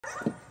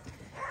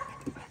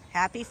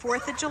Happy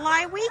 4th of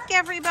July week,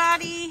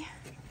 everybody.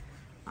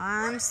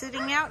 I'm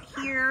sitting out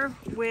here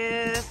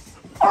with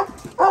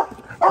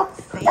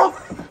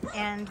Faith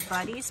and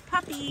Buddy's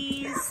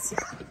puppies.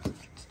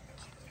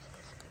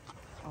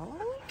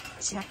 Oh,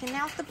 checking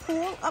out the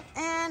pool. Up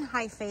and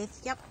hi,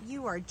 Faith. Yep,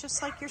 you are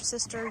just like your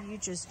sister. You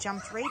just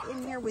jumped right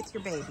in here with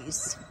your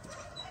babies.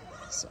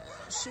 So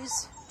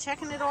she's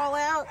checking it all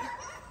out.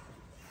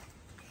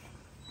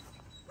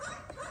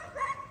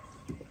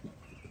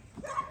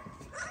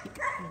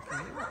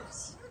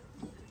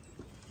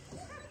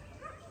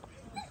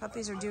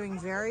 Puppies are doing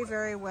very,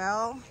 very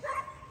well.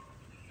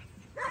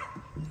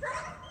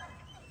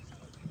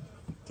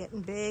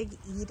 Getting big,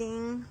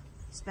 eating,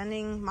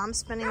 Mom's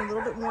spending a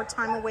little bit more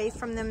time away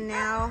from them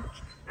now.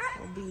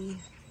 They'll be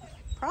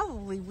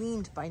probably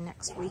weaned by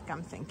next week,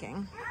 I'm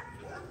thinking.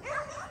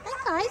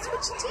 Hi guys,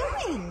 what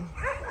you doing?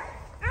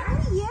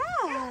 Oh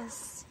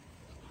yes.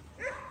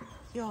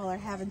 Y'all are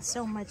having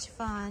so much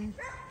fun.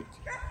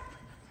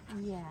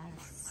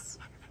 Yes.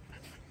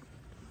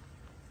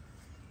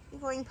 You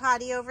going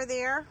potty over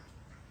there?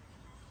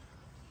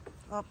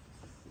 Oh,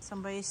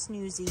 somebody's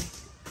snoozy.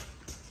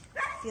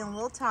 Feeling a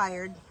little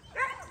tired.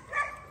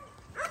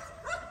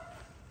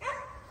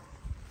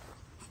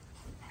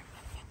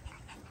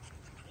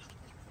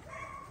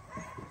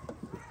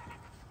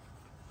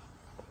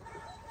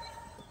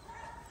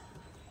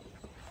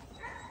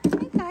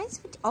 Hey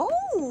guys,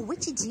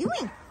 what you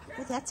doing?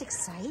 Oh, that's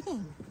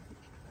exciting.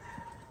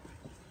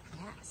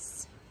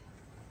 Yes.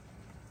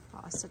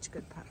 Oh, such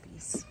good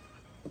puppies.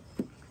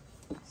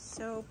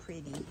 So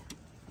pretty.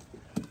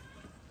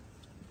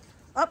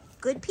 Oh,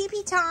 good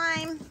pee-pee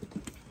time.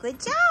 Good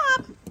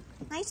job.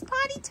 Nice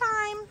potty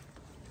time.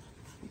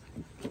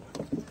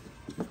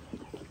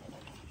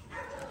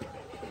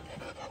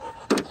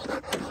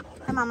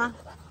 Hi, Mama.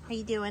 How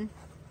you doing?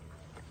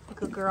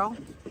 Good girl.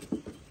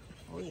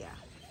 Oh, yeah.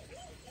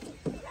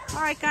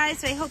 All right,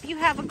 guys. I hope you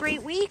have a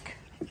great week.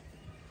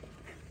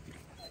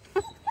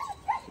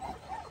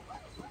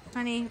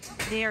 Honey,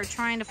 they are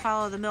trying to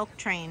follow the milk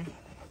train.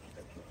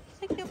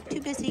 Like, nope,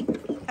 too busy.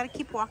 Gotta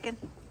keep walking.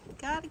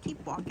 Gotta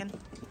keep walking.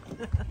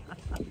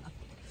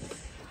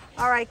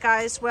 All right,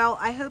 guys. Well,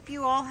 I hope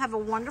you all have a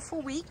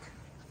wonderful week.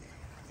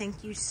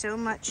 Thank you so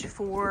much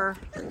for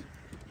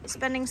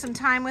spending some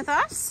time with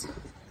us.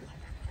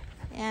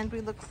 And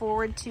we look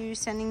forward to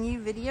sending you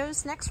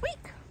videos next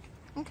week.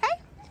 Okay?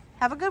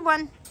 Have a good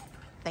one.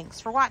 Thanks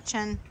for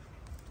watching.